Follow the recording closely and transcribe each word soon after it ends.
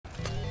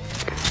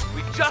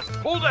Just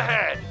pulled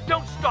ahead.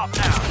 Don't stop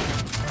now.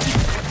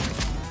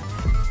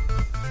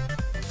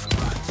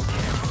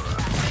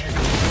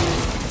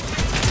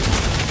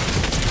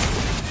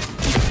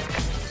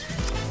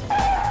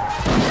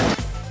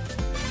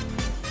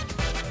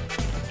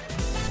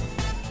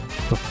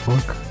 The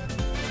fuck?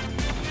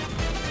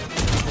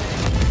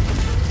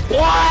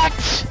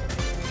 What?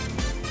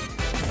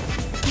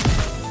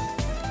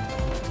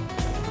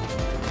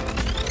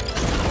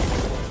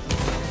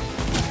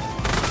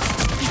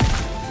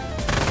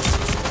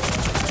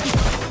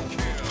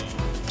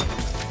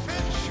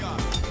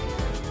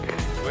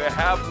 We're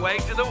halfway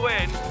to the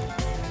win.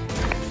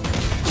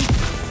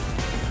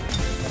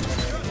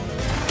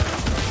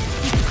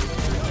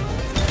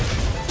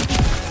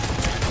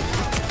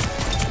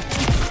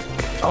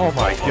 Oh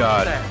my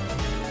god. There.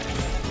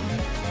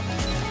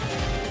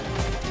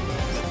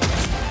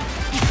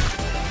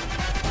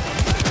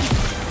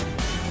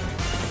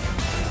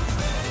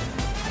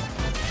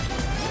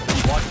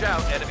 Watch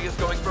out, enemy is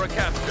going for a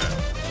capture.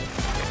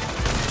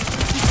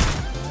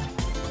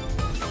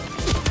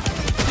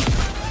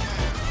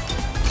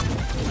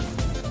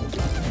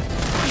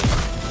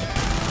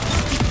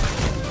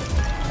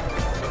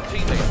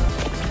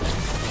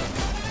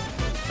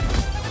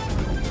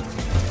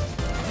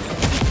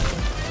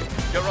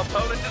 Your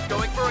opponent is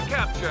going for a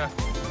capture.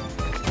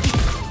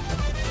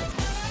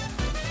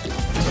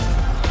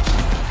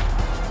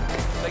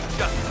 They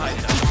just tied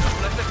it up.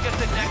 Let them get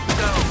the next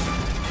zone.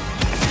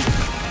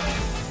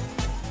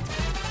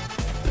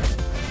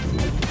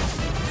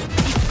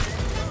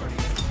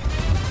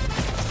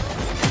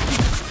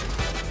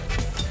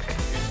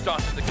 You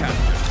started the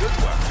capture. Good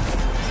work.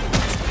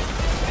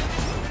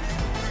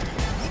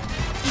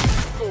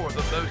 Score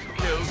the most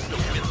kills to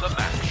win the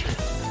match.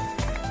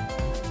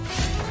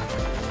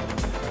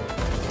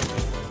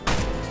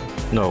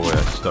 No way, I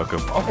stuck him.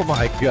 Oh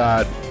my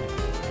god.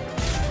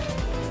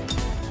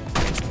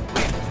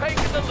 We've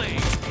taken the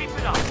lead. Keep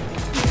it up.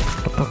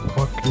 What the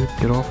fuck, dude?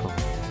 Get off him.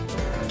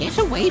 Get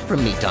away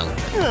from me, Dunk.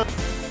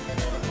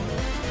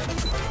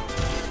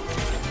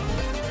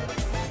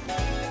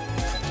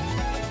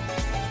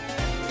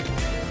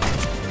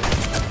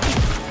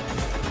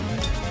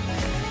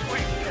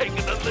 We've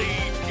taken the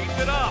lead. Keep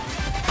it up.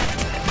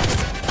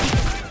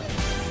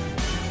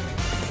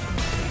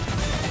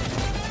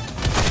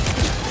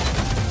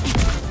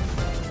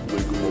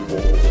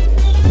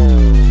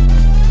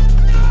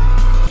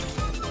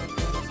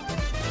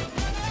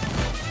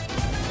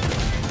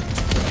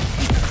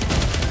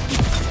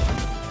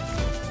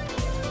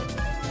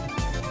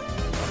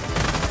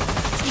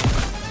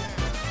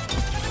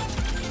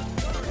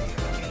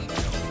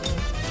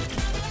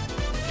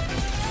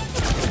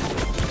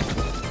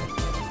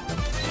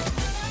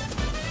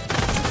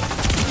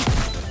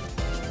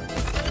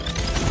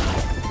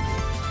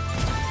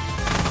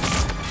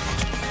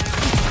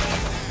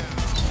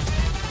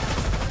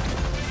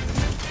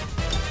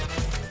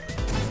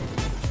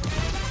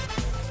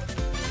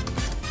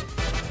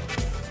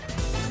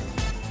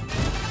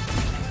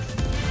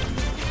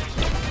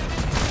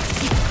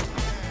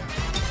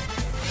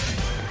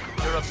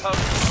 Your opponent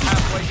is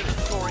halfway to the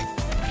scoring.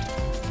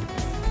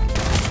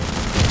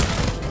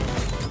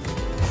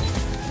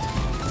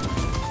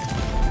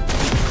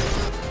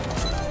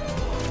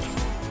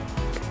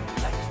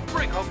 Let's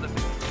bring home the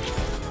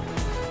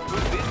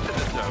move into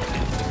the zone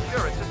and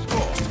secure it to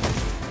score.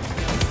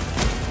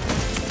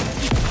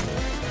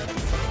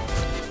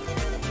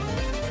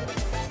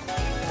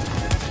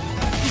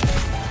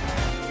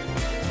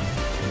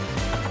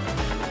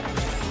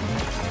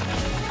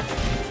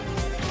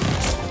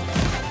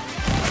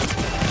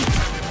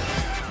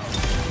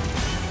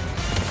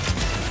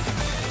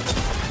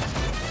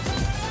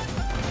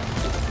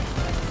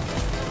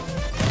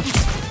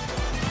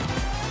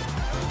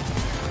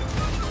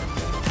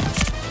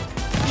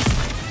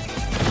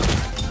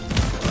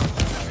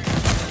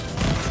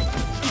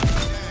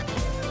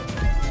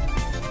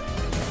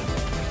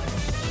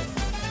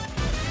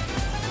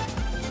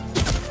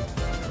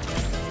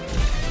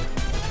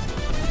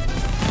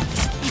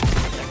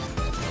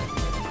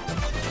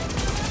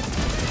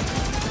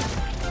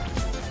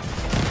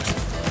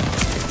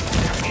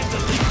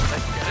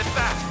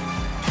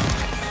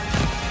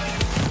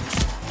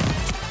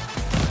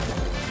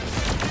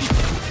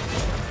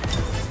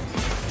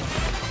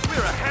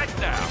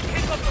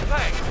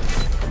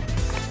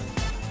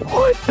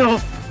 What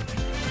the?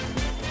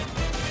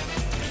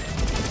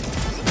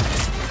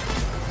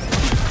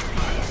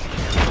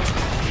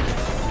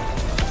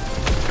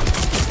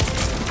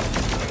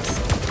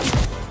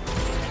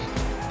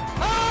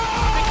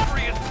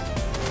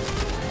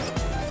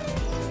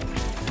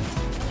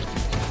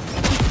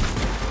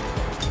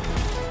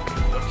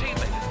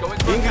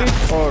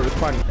 English or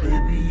Spanish?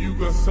 Baby, you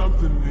got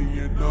something in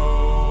your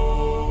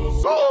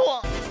nose.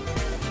 Oh!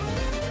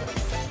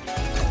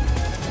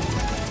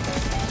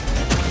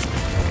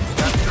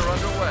 Capture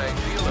underway.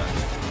 Feel it.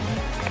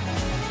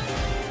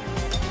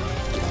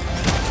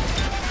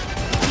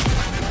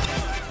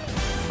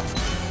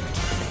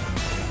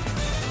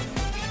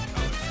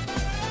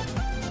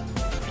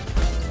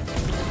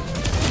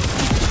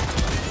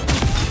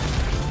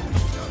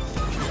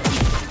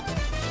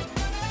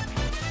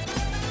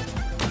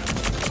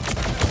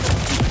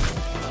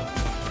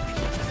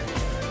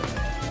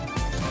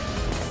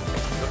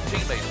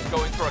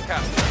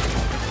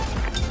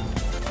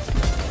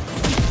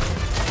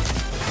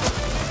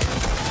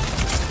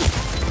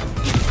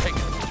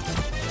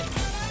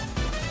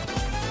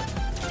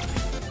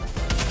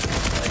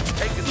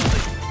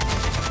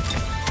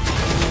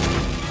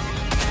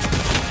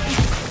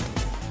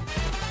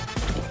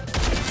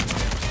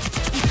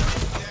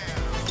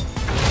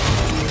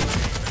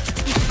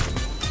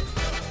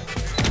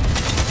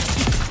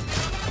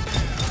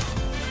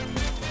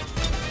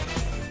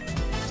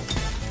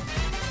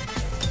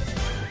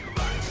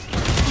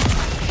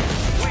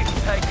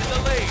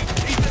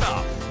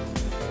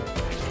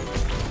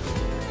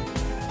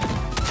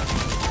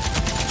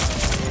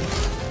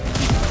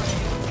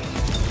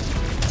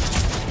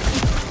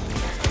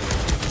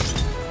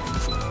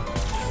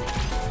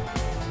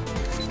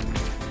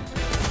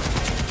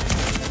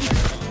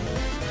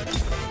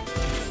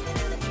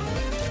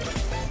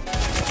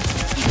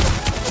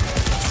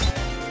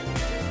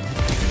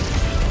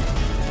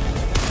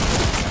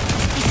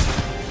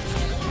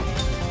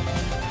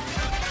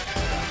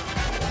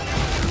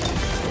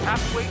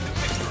 halfway to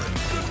victory.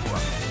 Good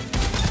work.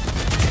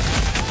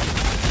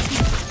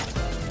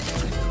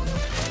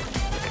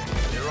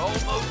 You're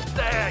almost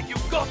there.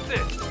 You've got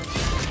this.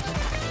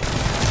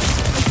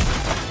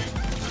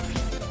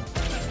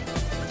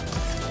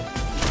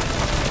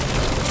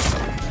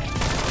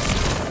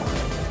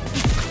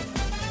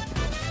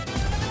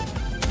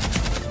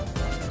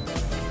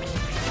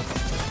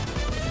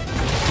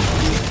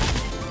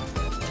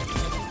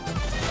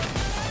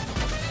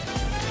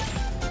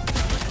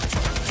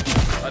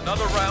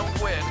 Another round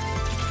win.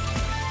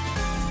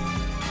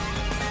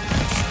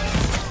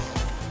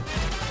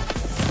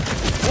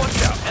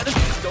 Watch out,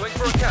 enemies going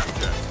for a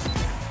capture.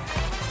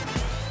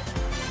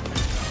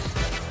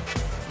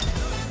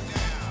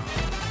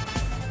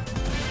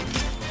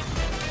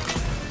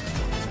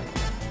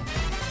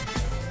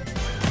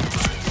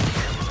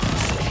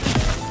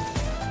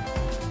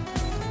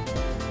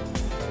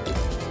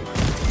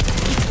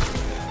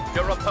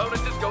 Your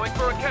opponent is going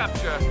for a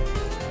capture.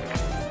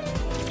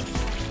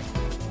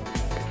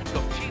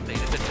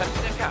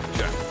 Attempting a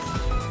capture.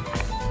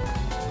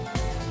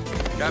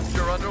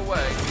 Capture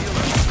underway.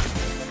 Healer.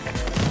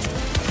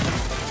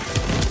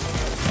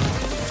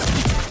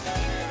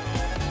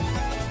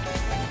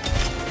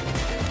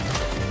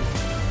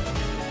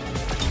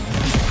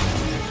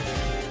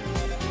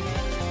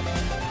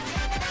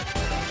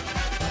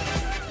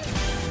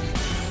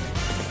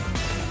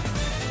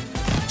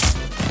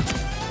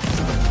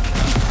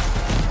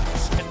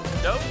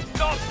 Don't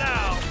stop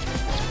now.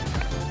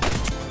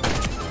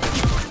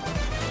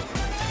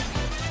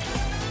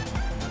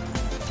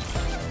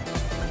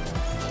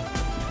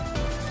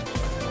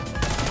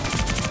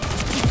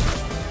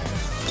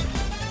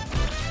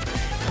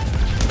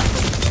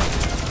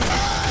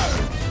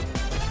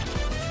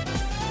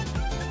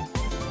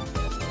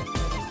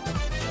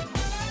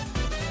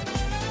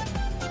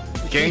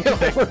 Game I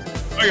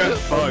got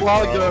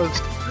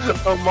fucked.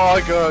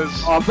 Among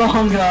Us.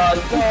 Among Us.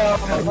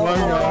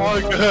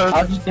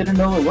 I just didn't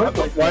know it worked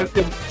like that.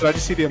 Did I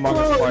just see the Among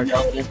Us flag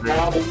out?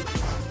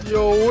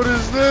 Yo, what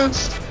is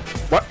this?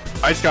 What?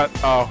 I just got.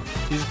 Oh,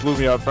 he just blew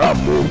me up, bro.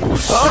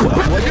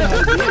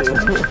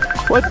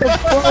 What the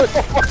fuck?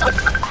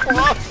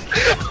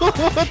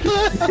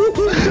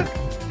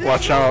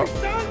 Watch out.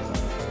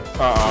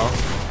 Uh-oh.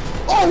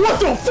 Oh, what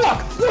the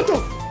fuck? What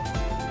the?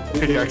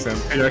 Pickaxe him.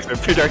 You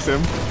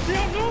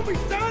don't know me,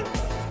 son!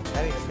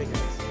 That ain't a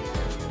pickaxe.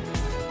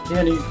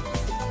 Danny.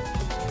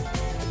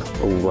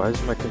 Oh, why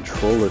is my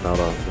controller not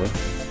on? What?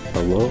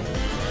 Hello?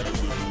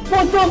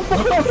 What the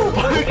fuck?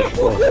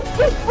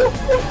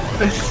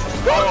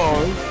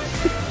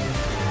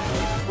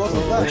 What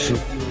the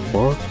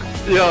fuck?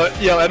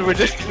 Yo, Edward,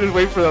 just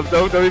wait for them.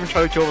 Don't even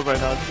try to kill them right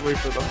now. Just wait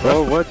for them.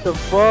 Bro, what the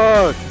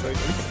fuck?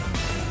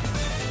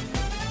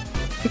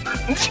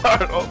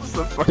 Charles,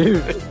 the fuck?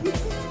 Dude,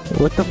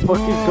 what the fuck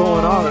is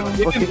going on?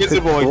 He's Fucking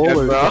invisible again,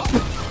 controller. bro.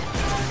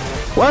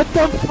 What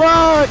the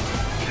fuck?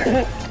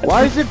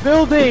 Why is it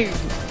building?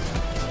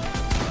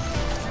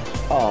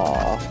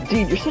 Aw,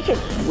 dude, you're such a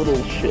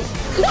little shit. Oh,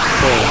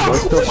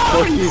 what the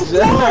fuck is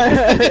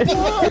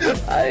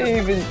that? I didn't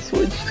even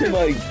switch to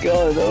my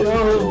gun.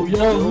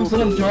 Yo, who's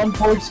on John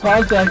Pork's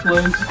contact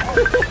lens?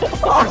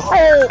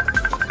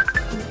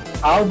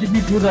 How did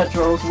you do that,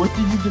 Charles? What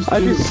did you just do? I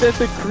just sent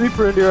the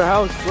creeper into your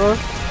house, bro.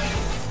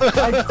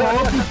 I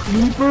called the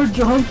creeper?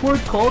 John Pork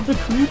called the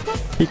creeper?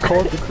 He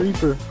called the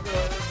creeper.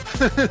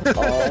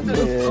 Oh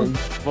man.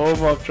 Blow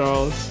him up,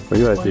 Charles. Where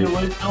you at, On your dude?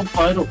 way down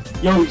vital.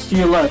 Yo, it's to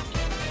your left.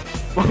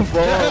 Blow him up.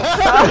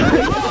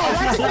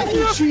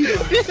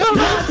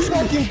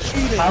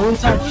 How is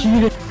that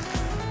cheating?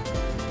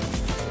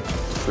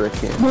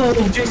 Frickin'. No,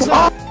 Jason.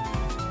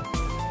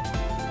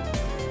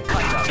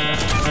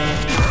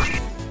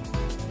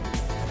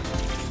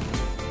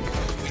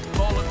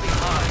 Fallen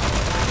behind.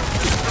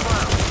 Come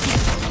on.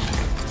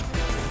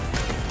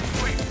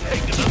 We've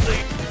taken the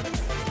lead.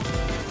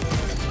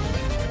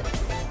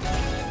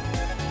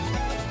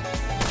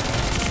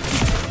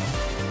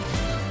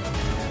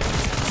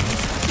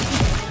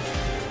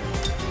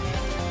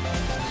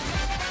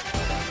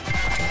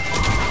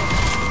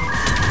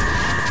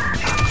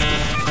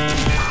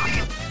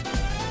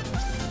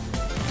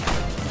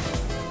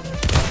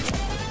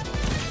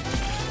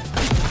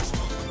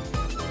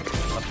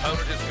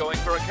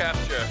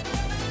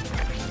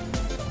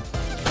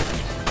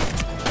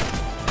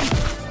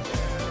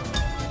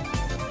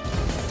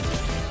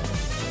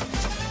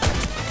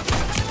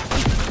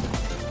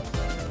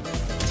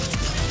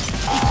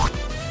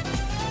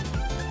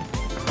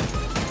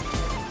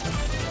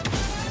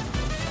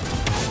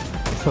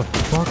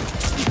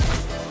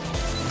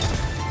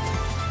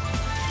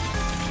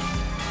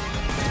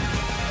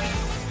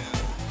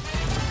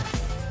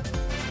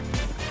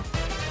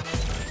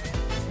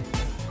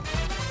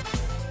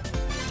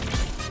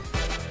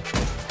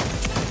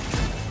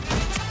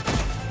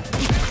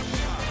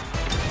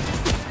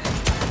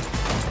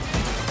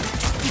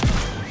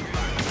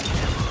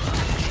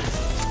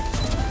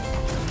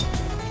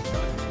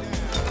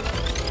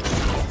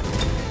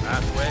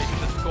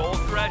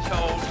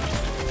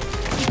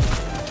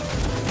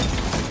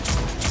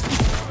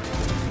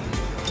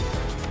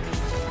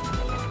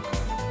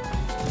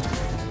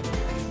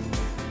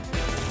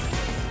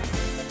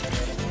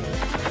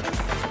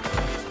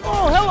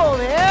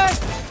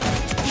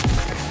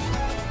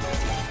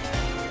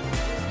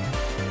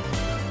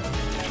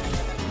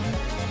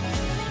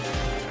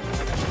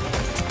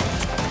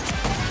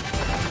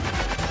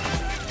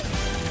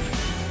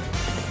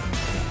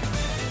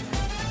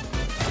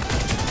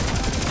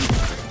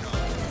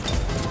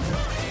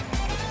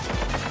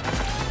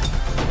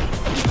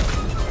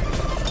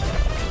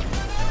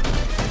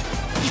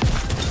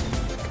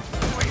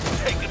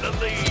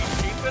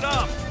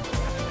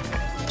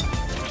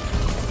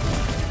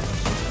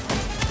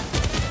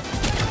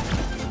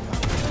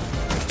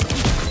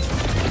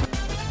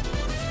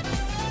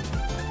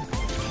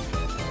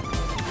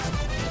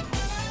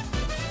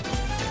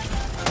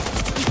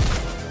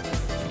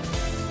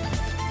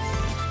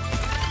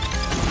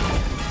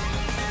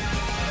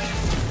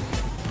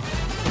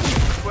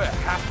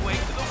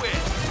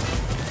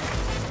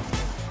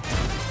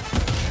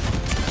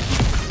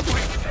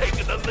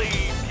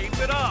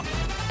 it up!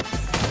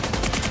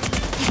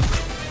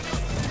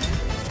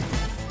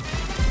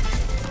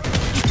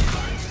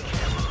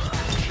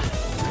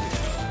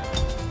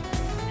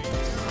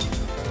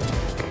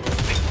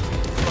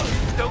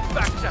 Don't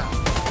back down.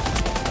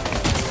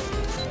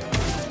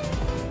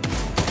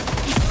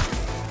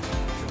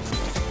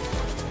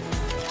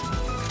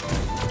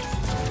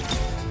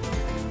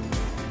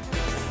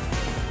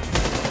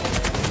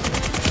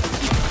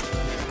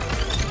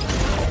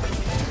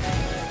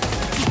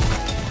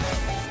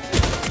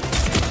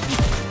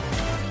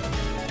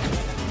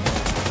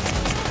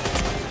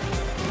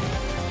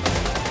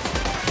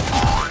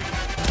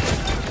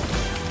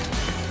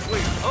 We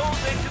hold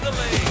into the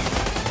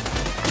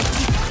lead.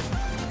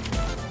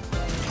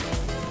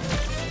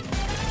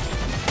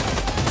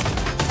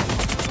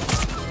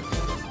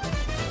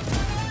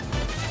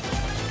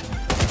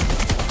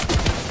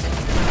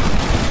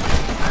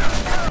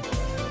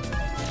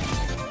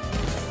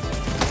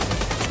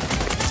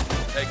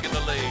 Taking the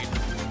lead.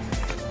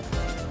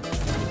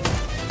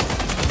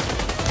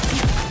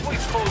 We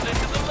pulled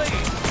into the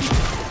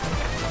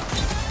lead.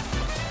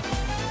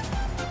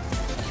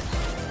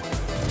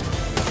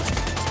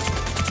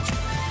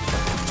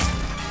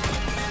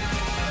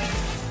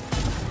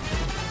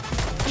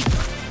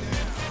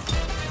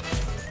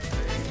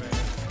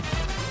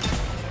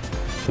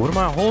 What am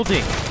I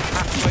holding?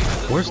 Halfway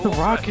to the Where's the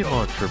score rocket threshold.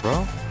 launcher,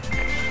 bro?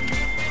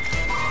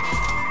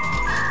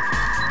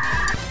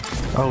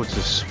 Oh, it's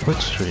a split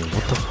stream.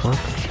 What the fuck?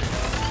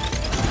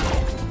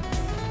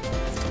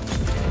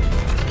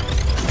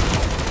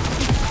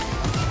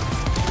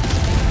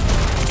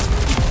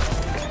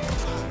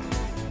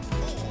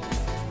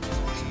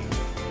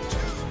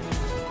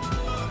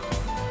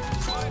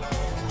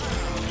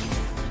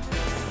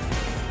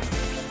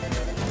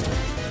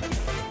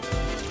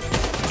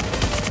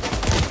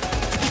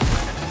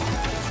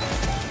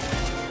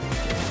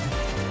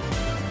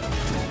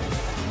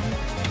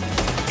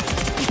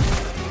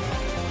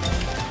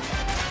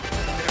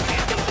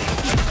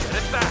 Get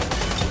it back.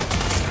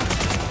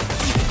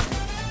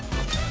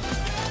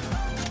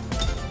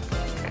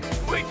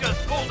 We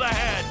just pulled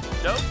ahead.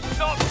 Don't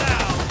stop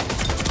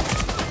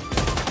now.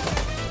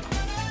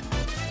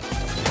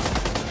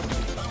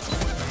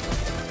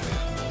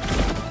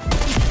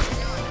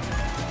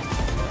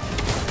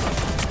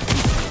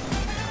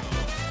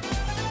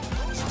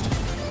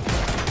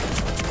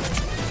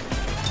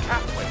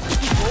 Halfway to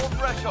the score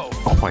threshold.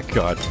 Oh my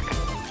god.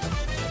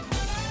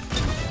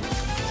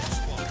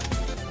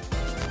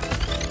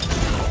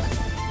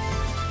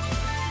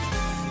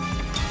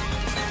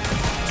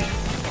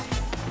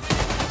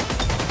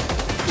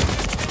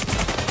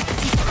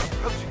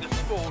 Approaching the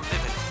score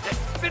limit. Let's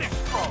finish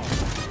strong.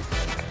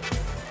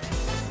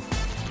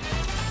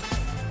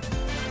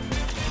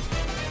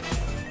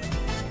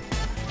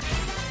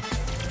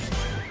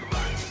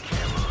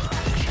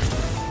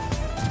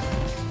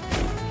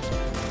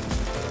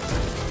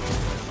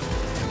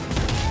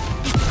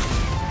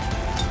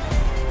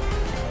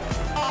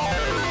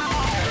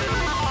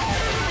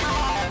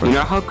 You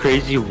know how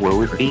crazy war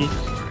would be?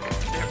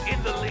 They're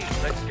in the lead.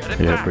 Let's get it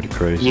Yeah, back. pretty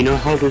crazy. You know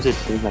how there's a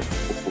saying like,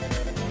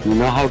 you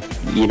know how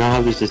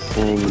there's a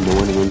saying no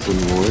one wins in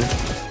war?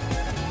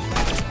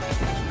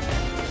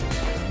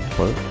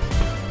 What?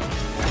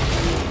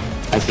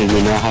 I said,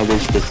 you know how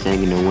there's this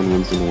saying no one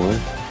wins in war?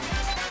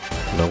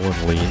 No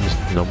one leans,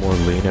 no more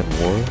lean at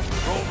war?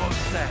 We're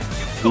almost there.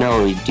 You've got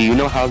No, do you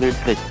know how there's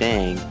this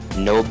saying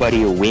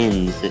nobody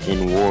wins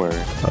in war?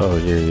 Oh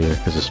yeah,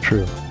 because it's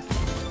true.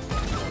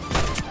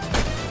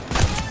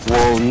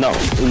 Well, no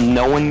one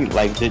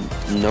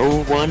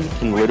no one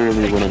can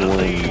literally win in war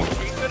anymore.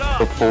 Keep it up.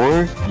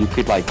 Before, you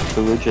could like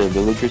pillage a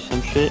village or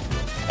some shit,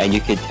 and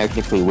you could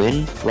technically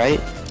win, right?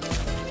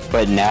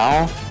 But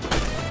now,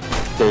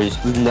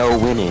 there's no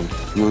winning.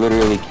 You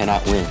literally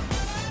cannot win.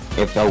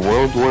 If a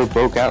world war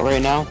broke out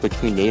right now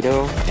between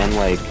NATO and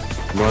like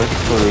North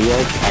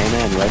Korea, China,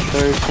 and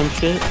Russia or some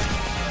shit,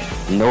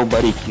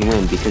 nobody can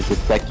win because the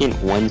second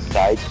one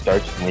side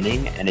starts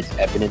winning and it's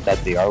evident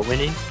that they are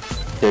winning,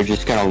 they're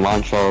just gonna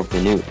launch all of the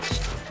nukes.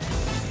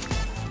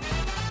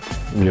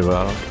 Yeah, but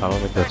I don't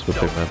think that's what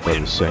they meant by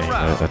the saying.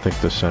 I think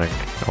the saying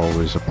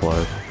always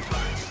applied.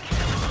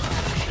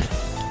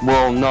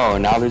 Well, no,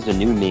 now there's a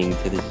new meaning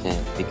to this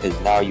thing, because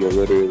now you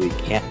literally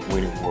can't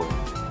win in war.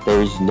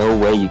 There is no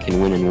way you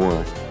can win in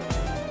war.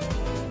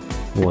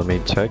 Well, I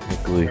mean,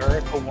 technically,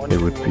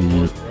 it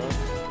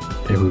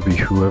would be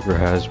whoever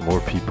has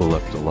more people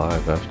left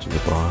alive after the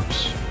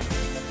bombs.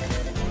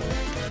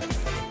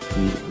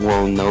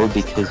 Well, no,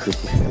 because the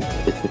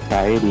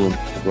society and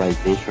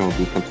civilization will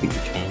be completely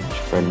changed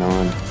for no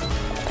one.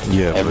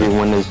 Yeah,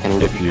 Everyone is gonna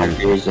live in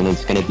countries, and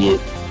it's gonna be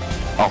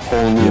a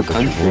whole new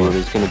country.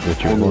 There's gonna be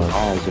whole new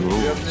laws and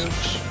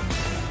rules.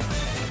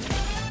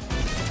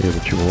 Yeah,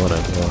 but you want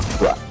it,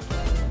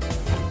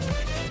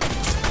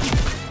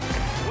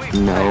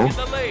 No. yeah,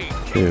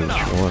 but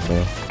you want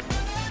it.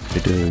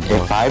 You do, you If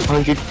want.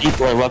 500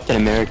 people are left in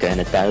America and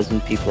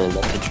 1,000 people are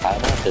left in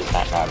China, does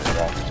not matter,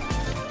 right?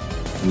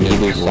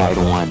 Neither side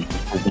won.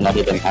 None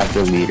of them have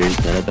their leaders,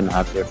 none of them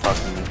have their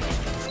fucking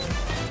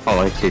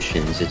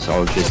politicians. It's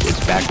all just,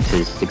 it's back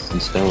to sticks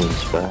and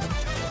stones, bro.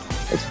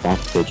 It's back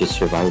to just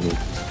surviving.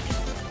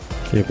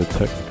 Yeah, but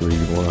technically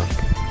you won.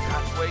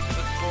 Halfway to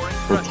the scoring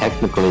But threshold.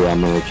 technically,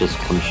 I'm gonna just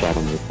come shot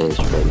on your face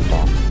right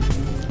now.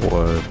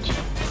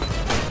 What?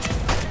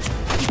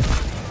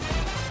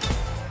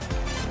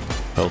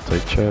 I'll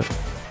take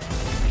chat.